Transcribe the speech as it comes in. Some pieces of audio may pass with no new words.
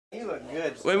You look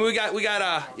good. When we got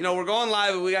we're going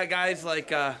live, and we got guys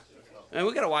like, man,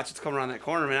 we gotta watch what's coming around that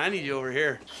corner, man. I need you over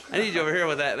here. I need you over here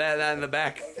with that in the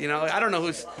back. I don't know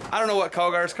what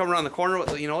Kogar's coming around the corner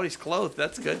with. He's clothed.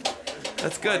 That's good.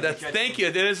 That's good. Thank you.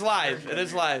 It is live. It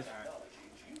is live.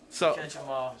 So,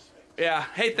 yeah.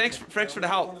 Hey, thanks for the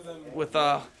help with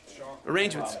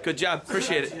arrangements. Good job.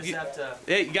 Appreciate it.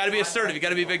 Hey, you gotta be assertive. You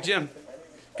gotta be Big Jim.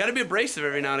 Gotta be abrasive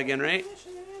every now and again, right?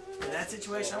 In that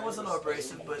situation, I wasn't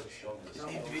abrasive, but it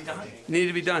needed to be done. Needed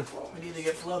to be done. We need to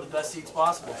get Flo the best seats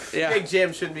possible. Yeah. Big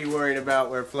Jim shouldn't be worried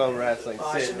about where Flo Wrestling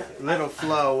sits. Little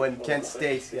Flo and Kent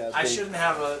Stacy. I shouldn't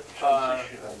have a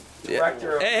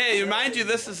director. Hey, remind you,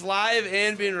 this is live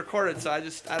and being recorded, so I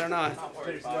don't know.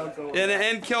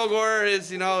 And Kilgore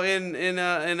is, in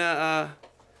a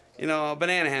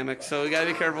banana hammock, so we gotta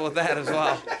be careful with that as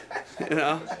well. You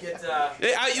know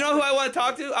who I want to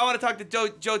talk to? I want to talk to Joe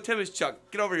Timischuk.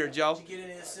 Get over here, Joe. Did you get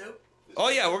any of the soup? Oh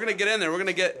yeah, we're gonna get in there. We're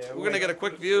gonna get a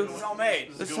quick view. It's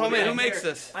homemade. This is homemade. Who makes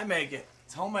this? I make it.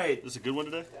 It's homemade. This is a good one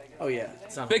today? Oh yeah.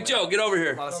 Big Joe, get over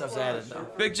here. A lot of stuff's added though.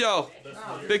 Big Joe,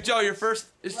 you're first.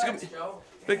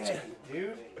 Big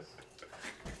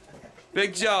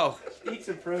Joe. Eat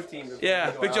some protein.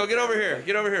 Yeah, Big Joe, get over here.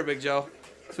 Get over here, Big Joe.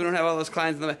 So we don't have all those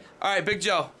clients in the back. All right, Big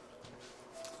Joe.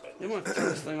 You want to turn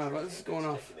this thing off? This is going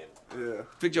off. Yeah.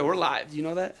 Big Joe, we're live. Do you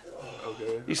know that?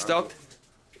 Okay. You stoked?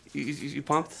 You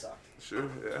pumped? Sure,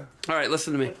 yeah. All right,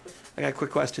 listen to me. I got a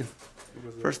quick question.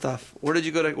 First off, where did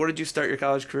you start your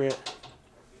college career at?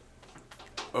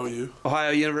 OU.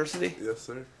 Ohio University? Yes,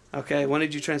 sir. Okay, when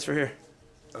did you transfer here?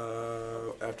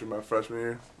 After my freshman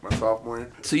year, my sophomore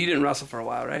year. So you didn't wrestle for a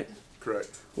while, right?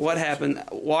 Correct. What happened?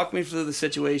 Walk me through the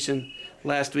situation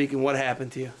last week and what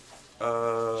happened to you.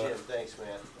 Jim, thanks,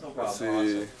 man. Let's see.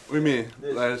 What do you mean?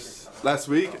 Last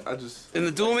week, In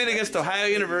the dual meet against Ohio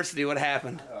University, what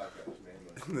happened?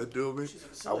 in the dual meet,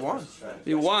 I won.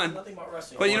 You won.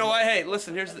 But you know what? Hey,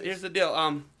 listen, here's the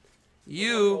deal.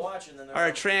 You are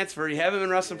a transfer. You haven't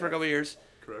been wrestling for a couple of years.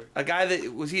 Correct. A guy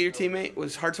that was he your teammate?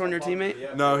 Was Hartshorn your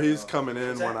teammate? No, he's coming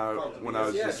in when I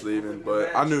was just leaving,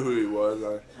 but I knew who he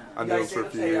was. I knew him for a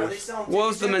few years. What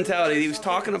was the mentality? He was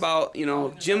talking about,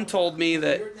 Jim told me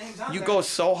that you go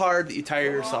so hard that you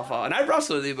tire yourself out. And I've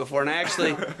wrestled with you before, and I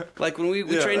actually, like when we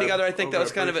trained together, I think that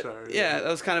was kind of that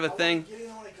was kind of a thing.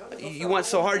 You went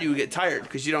so hard you would get tired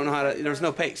because you don't know how to, there's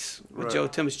no pace. With Joe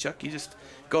Timischuk, you just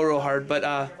go real hard.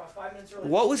 But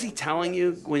what was he telling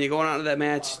you when you're going out to that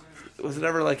match? Was it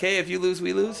ever like, hey, if you lose,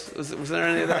 we lose? Was there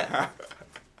any of that?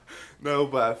 No,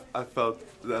 but I felt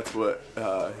that's what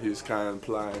he was kind of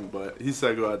implying. But he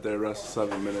said go out there, wrestle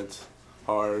 7 minutes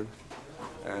hard,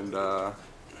 and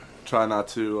try not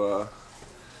to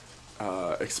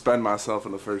expend myself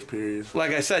in the first period.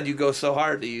 Like I said, you go so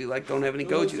hard that you don't have any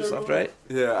go juice left, right?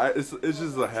 Yeah, it's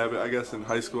just a habit. I guess in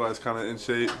high school I was kind of in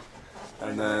shape,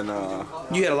 and then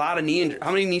you had a lot of knee injuries.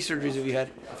 How many knee surgeries have you had?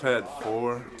 I've had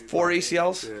 4. 4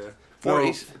 ACLs? Yeah.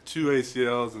 2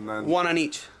 ACLs and then one on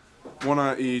each. One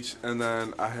on each, and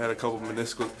then I had a couple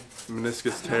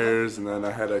meniscus tears, and then I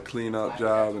had a clean-up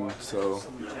job, and so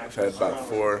I've had about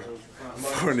 4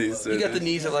 knee surgeries. You got the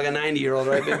knees of like a 90-year-old,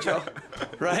 right, Big Joe?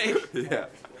 Right? Yeah.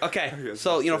 Okay,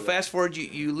 so fast forward,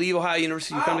 you leave Ohio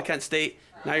University, you come to Kent State.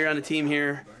 Now you're on the team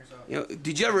here.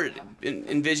 Did you ever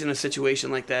envision a situation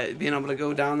like that, being able to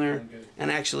go down there and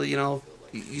actually,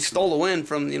 you stole a win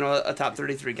from a top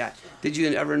 33 guy? Did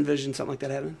you ever envision something like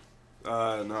that happening?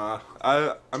 No.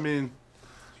 I mean,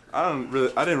 I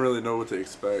didn't really know what to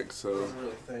expect, so.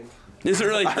 Is it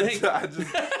really think? I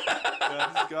just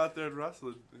go out there and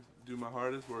wrestle, do my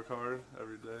hardest, work hard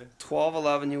every day.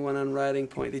 12-11, you went on riding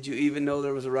point. Did you even know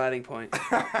there was a riding point?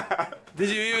 Did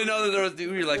you even know that there was?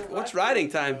 You were like, what's riding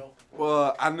time?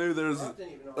 Well, I knew there was.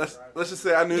 Let's just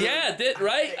say I knew. Yeah,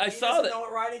 right? I saw that. You know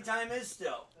what riding time is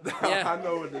still. Yeah. I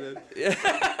know what it is. Yeah.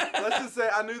 Let's just say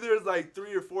I knew there was like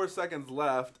 3 or 4 seconds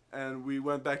left, and we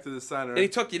went back to the center. And he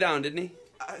took you down, didn't he?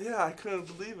 Yeah, I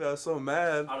couldn't believe it. I was so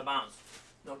mad. Out of bounds.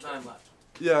 No time left.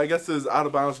 Yeah, I guess it was out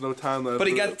of bounds, no time left. But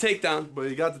he got the takedown. But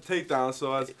he got the takedown,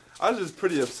 so I was just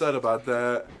pretty upset about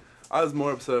that. I was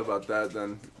more upset about that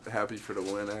than happy for the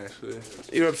win, actually.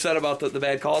 You were upset about the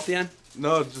bad call at the end?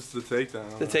 No, just the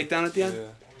takedown. The takedown at the end? Yeah.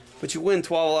 But you win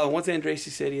 12-11. What's Andresi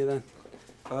say to you then?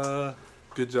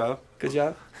 Good job. Good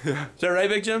job? Yeah. Is that right,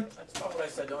 Big Jim? That's not what I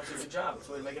said. Don't do a good job. That's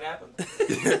the way to make it happen.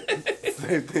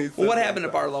 Same thing. Well, what happened to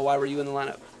Barlow? Why were you in the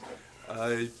lineup?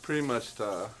 He pretty much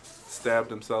stabbed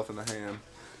himself in the hand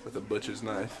with a butcher's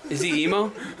knife. Is he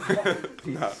emo?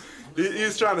 No. He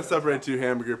was trying to separate 2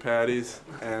 hamburger patties,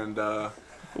 and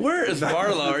Where is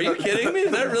Barlow? Are you kidding me?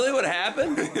 Is that really what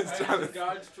happened?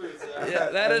 God's truth. Yeah,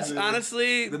 that is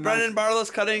honestly Brendan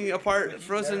Barlow's cutting apart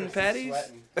frozen patties.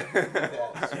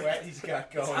 That sweat he's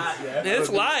got going. Yeah. It's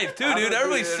live too, dude.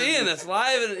 Everybody's seeing this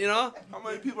live, and you know. How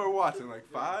many people are watching? Like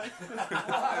 5?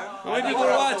 How many people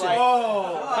are watching?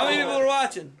 How many people are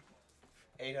watching?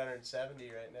 870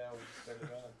 right now. We just turned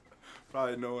it on.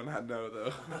 Probably no one I know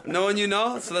though. No one you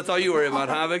know? So that's all you worry about,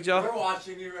 huh, Big Joe? We're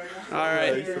watching you right now. All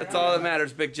right. That's all that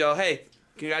matters, Big Joe. Hey,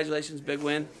 congratulations, big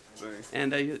win. Thanks.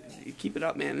 And you keep it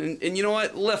up, man. And you know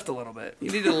what? Lift a little bit. You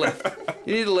need to lift.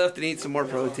 You need to lift and eat some more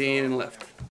protein and lift.